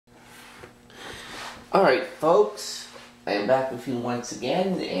Alright, folks, I am back with you once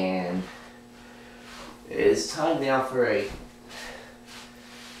again, and it is time now for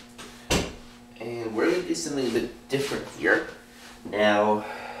and we're going to do something a bit different here. Now,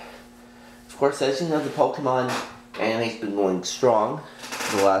 of course, as you know, the Pokemon anime has been going strong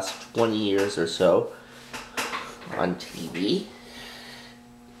for the last 20 years or so on TV.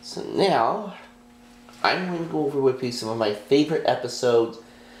 So now, I'm going to go over with you some of my favorite episodes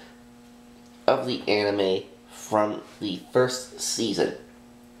of the anime from the first season.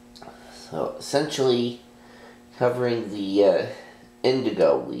 So essentially covering the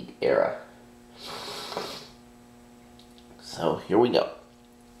Indigo League era. So here we go.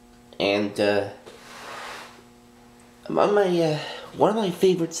 And among my one of my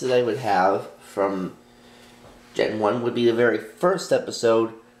favorites that I would have from Gen 1 would be the very first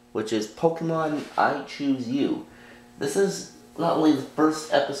episode, which is Pokemon I Choose You. This is not only the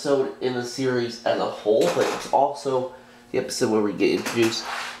first episode in the series as a whole, but it's also the episode where we get introduced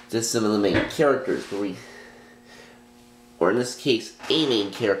to some of the main characters, or in this case, a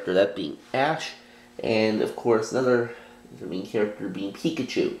main character, that being Ash, and of course another main character being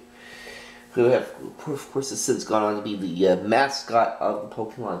Pikachu, who of course has since gone on to be the mascot of the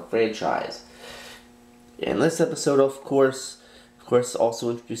Pokemon franchise. And this episode, of course,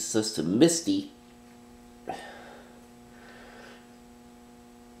 also introduces us to Misty.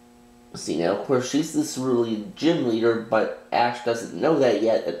 See, now, of course, she's this really gym leader, but Ash doesn't know that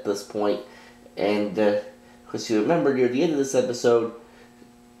yet at this point. And, of course, you remember near the end of this episode,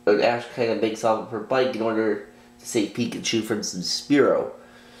 Ash kind of makes off with her bike in order to save Pikachu from some Spearow.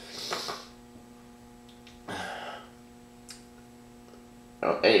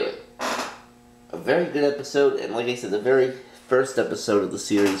 Anyway, a very good episode, and like I said, the very first episode of the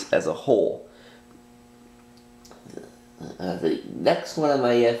series as a whole. The next one on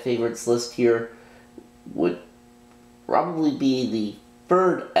my favorites list here would probably be the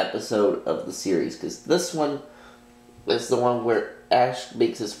third episode of the series, because this one is the one where Ash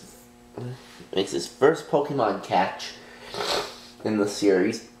makes his first Pokemon catch in the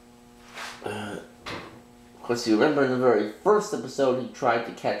series. Of course, you remember in the very first episode he tried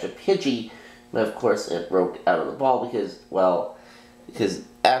to catch a Pidgey, but of course it broke out of the ball because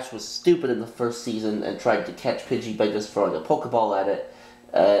Ash was stupid in the first season and tried to catch Pidgey by just throwing a Pokeball at it.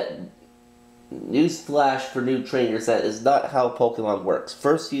 Newsflash for new trainers, that is not how Pokemon works.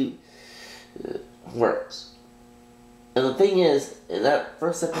 First you works. And the thing is, in that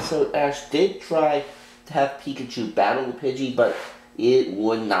first episode, Ash did try to have Pikachu battle the Pidgey, but it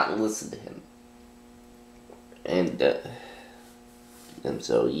would not listen to him. And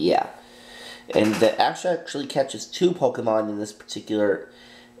so, yeah. And Ash actually catches two Pokemon in this particular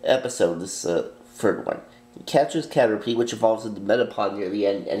episode, this third one. He catches Caterpie, which evolves into Metapod near the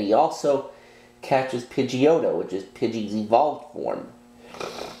end, and he also catches Pidgeotto, which is Pidgey's evolved form.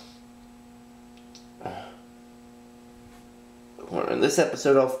 And this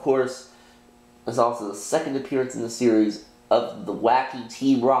episode, of course, is also the second appearance in the series of the wacky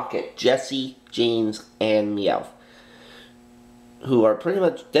Team Rocket, Jessie, James, and Meowth, who are pretty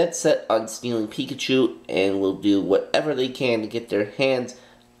much dead set on stealing Pikachu and will do whatever they can to get their hands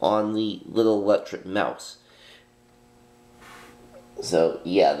on the little electric mouse. So,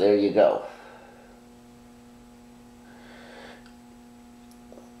 yeah, there you go.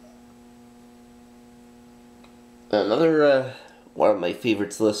 Another one of my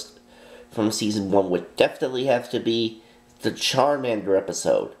favorites list from Season 1 would definitely have to be the Charmander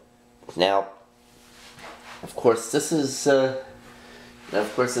episode. Now, of course, in this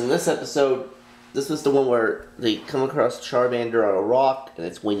episode, this was the one where they come across Charmander on a rock, and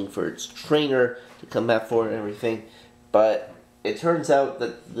it's waiting for its trainer to come back for it and everything. But it turns out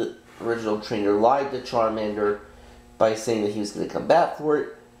that the original trainer lied to Charmander by saying that he was going to come back for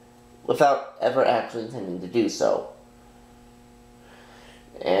it, without ever actually intending to do so.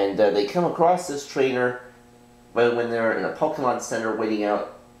 And they come across this trainer when they're in a Pokemon Center waiting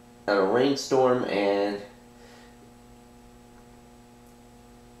out at a rainstorm, and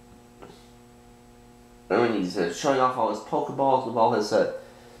when he's showing off all his Pokeballs with all his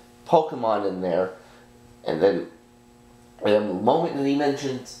Pokemon in there. And then the moment that he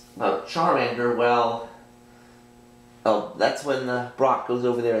mentions about Charmander, that's when Brock goes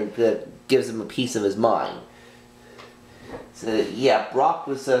over there and gives him a piece of his mind. So, yeah, Brock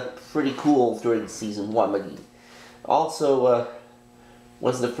was pretty cool during Season 1, but he also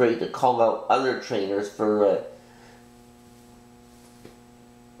wasn't afraid to call out other trainers for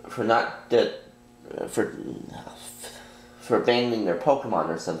abandoning their Pokemon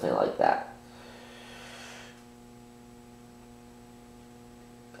or something like that.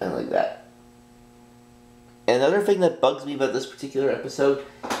 And like that. And another thing that bugs me about this particular episode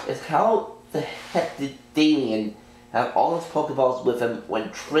is how the heck did Damien have all his Pokeballs with him when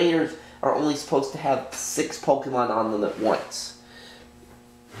trainers are only supposed to have 6 Pokemon on them at once?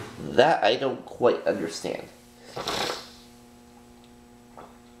 That I don't quite understand.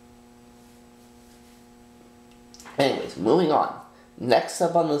 Anyways, moving on. Next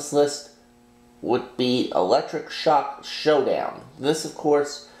up on this list would be Electric Shock Showdown. This, of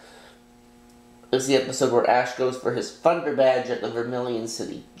course, is the episode where Ash goes for his Thunder Badge at the Vermilion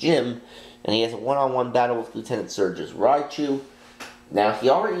City Gym, and he has a one-on-one battle with Lieutenant Surge's Raichu. Now,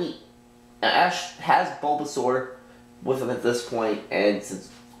 Ash has Bulbasaur with him at this point, and since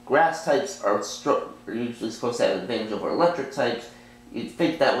grass types are usually supposed to have an advantage over electric types, you'd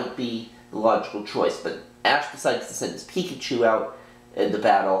think that would be the logical choice, but Ash decides to send his Pikachu out in the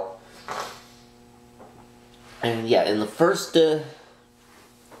battle. And yeah, in the first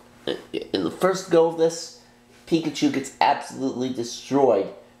go of this, Pikachu gets absolutely destroyed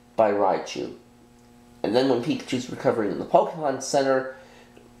by Raichu. And then when Pikachu's recovering in the Pokemon Center,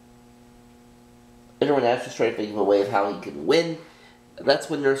 everyone Ash is trying to think of a way of how he can win. That's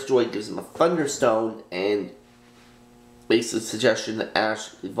when Nurse Joy gives him a Thunderstone and makes the suggestion that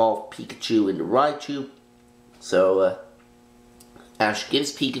Ash evolve Pikachu into Raichu. So, Ash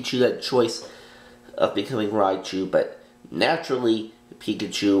gives Pikachu that choice of becoming Raichu, but naturally,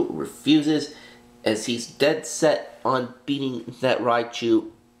 Pikachu refuses, as he's dead set on beating that Raichu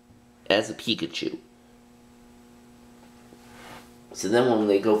as a Pikachu. So then when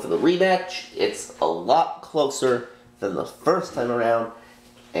they go for the rematch, it's a lot closer than the first time around,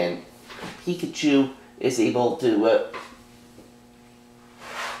 and Pikachu is able to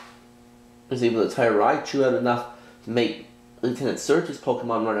tire Raichu out enough to make Lieutenant Surge's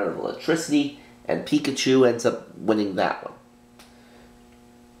Pokemon run out of electricity, and Pikachu ends up winning that one.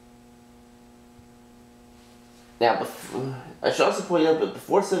 Now, I should also point out, but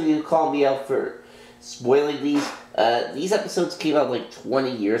before some of you call me out for spoiling these episodes came out like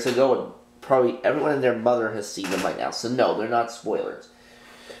 20 years ago, and probably everyone and their mother has seen them by now, so no, they're not spoilers.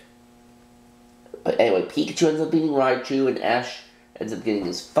 But anyway, Pikachu ends up beating Raichu, and Ash ends up getting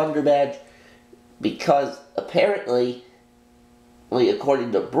his Thunder Badge, because apparently,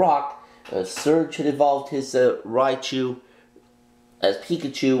 according to Brock, Surge had evolved his Raichu as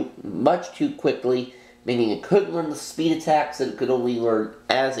Pikachu much too quickly, meaning it couldn't learn the speed attacks that it could only learn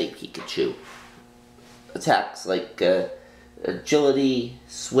as a Pikachu. Attacks like agility,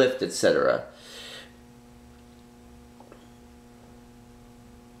 swift, etc.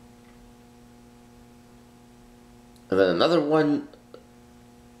 And then another one,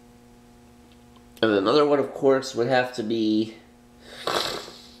 of course, would have to be,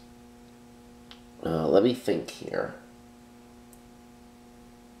 let me think here.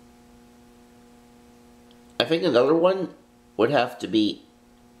 I think another one would have to be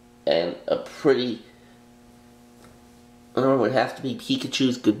Pikachu's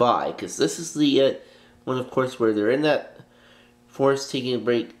Goodbye, because this is the one, of course, where they're in that forest taking a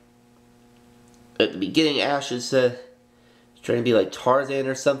break. At the beginning, Ash is trying to be like Tarzan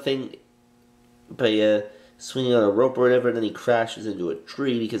or something by swinging on a rope or whatever, and then he crashes into a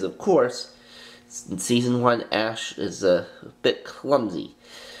tree because, of course, in Season 1, Ash is a bit clumsy.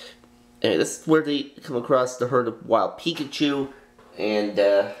 And this is where they come across the herd of wild Pikachu, and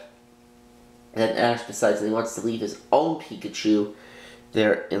then Ash decides that he wants to leave his own Pikachu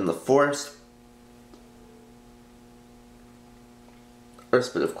there in the forest.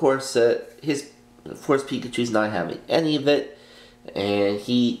 But of course, Pikachu's not having any of it, and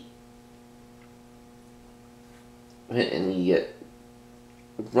he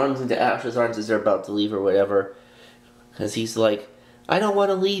runs into Ash's arms as they're about to leave or whatever, because he's like, "I don't want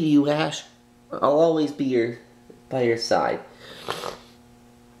to leave you, Ash. I'll always be by your side."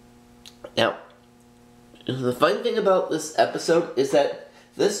 Now, the funny thing about this episode is that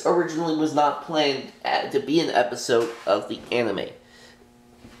this originally was not planned to be an episode of the anime.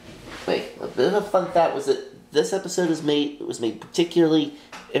 Like, a bit of a fun fact was that this episode was made particularly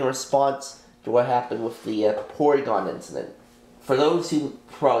in response to what happened with the Porygon incident. For those who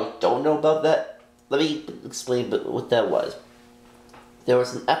probably don't know about that, let me explain what that was. There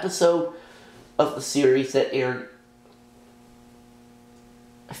was an episode of the series that aired,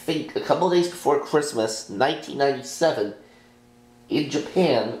 I think, a couple of days before Christmas, 1997, in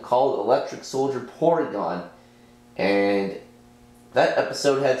Japan, called Electric Soldier Porygon, and that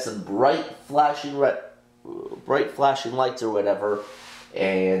episode had some bright flashing lights or whatever,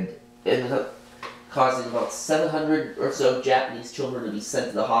 and ended up causing about 700 or so Japanese children to be sent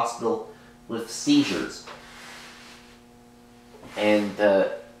to the hospital with seizures. And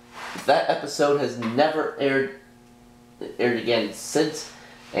That episode has never aired again since,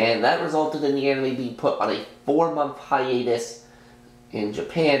 and that resulted in the anime being put on a 4-month hiatus in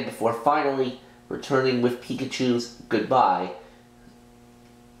Japan before finally returning with Pikachu's Goodbye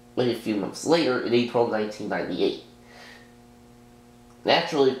a few months later in April 1998.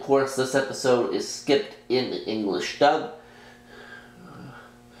 Naturally, of course, this episode is skipped in the English dub.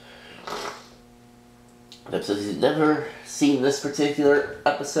 So if you've never seen this particular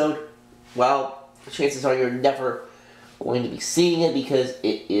episode, well, chances are you're never going to be seeing it because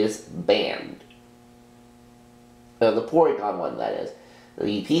it is banned. The Porygon one, that is.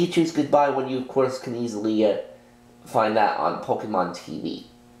 The Pikachu's Goodbye one, you of course can easily find that on Pokemon TV.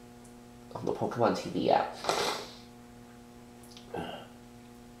 On the Pokemon TV app.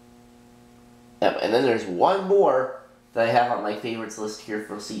 And then there's one more that I have on my favorites list here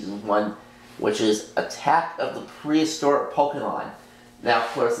from Season 1, which is Attack of the Prehistoric Pokemon. Now, of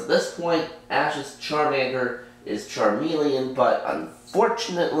course, at this point, Ash's Charmander is Charmeleon, but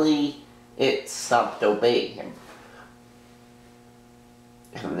unfortunately, it stopped obeying him.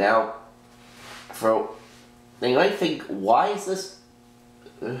 And now, you might think, why is this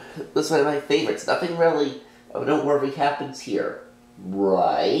one of my favorites? Nothing really noteworthy happens here.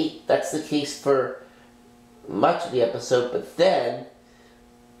 Right, that's the case for much of the episode, but then,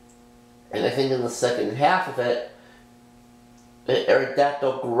 and I think in the second half of it,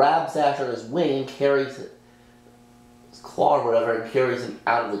 Aerodactyl grabs Ash on his wing and carries his claw or whatever and carries him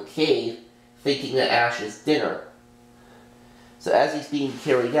out of the cave, thinking that Ash is dinner. So as he's being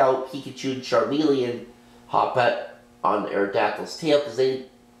carried out, Pikachu and Charmeleon hop on Aerodactyl's tail because they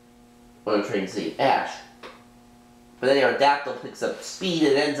want to try and save Ash. But then Aerodactyl picks up speed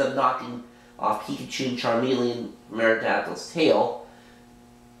and ends up knocking off Pikachu and Charmeleon from Aerodactyl's tail.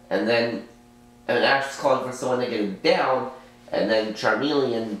 And then Ash is calling for someone to get him down, and then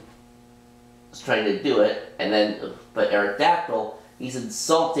Charmeleon is trying to do it, but Aerodactyl, he's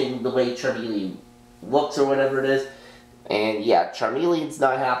insulting the way Charmeleon looks or whatever it is. And yeah, Charmeleon's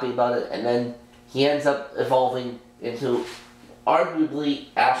not happy about it, and then he ends up evolving into arguably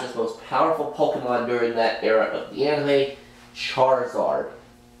Ash's most powerful Pokemon during that era of the anime, Charizard.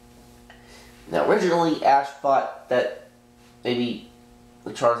 Now, originally, Ash thought that maybe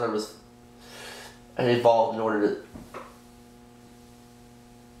the Charizard was evolved in order to...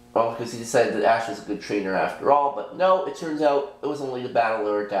 Well, because he decided that Ash was a good trainer after all, but no, it turns out it was only to battle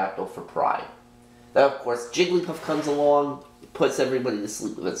Aerodactyl for pride. Then, of course, Jigglypuff comes along, puts everybody to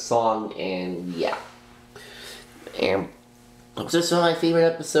sleep with its song, and yeah. And those are some of my favorite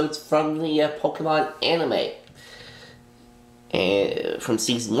episodes from the Pokemon anime. And from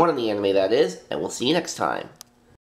Season 1 of the anime, that is, and we'll see you next time.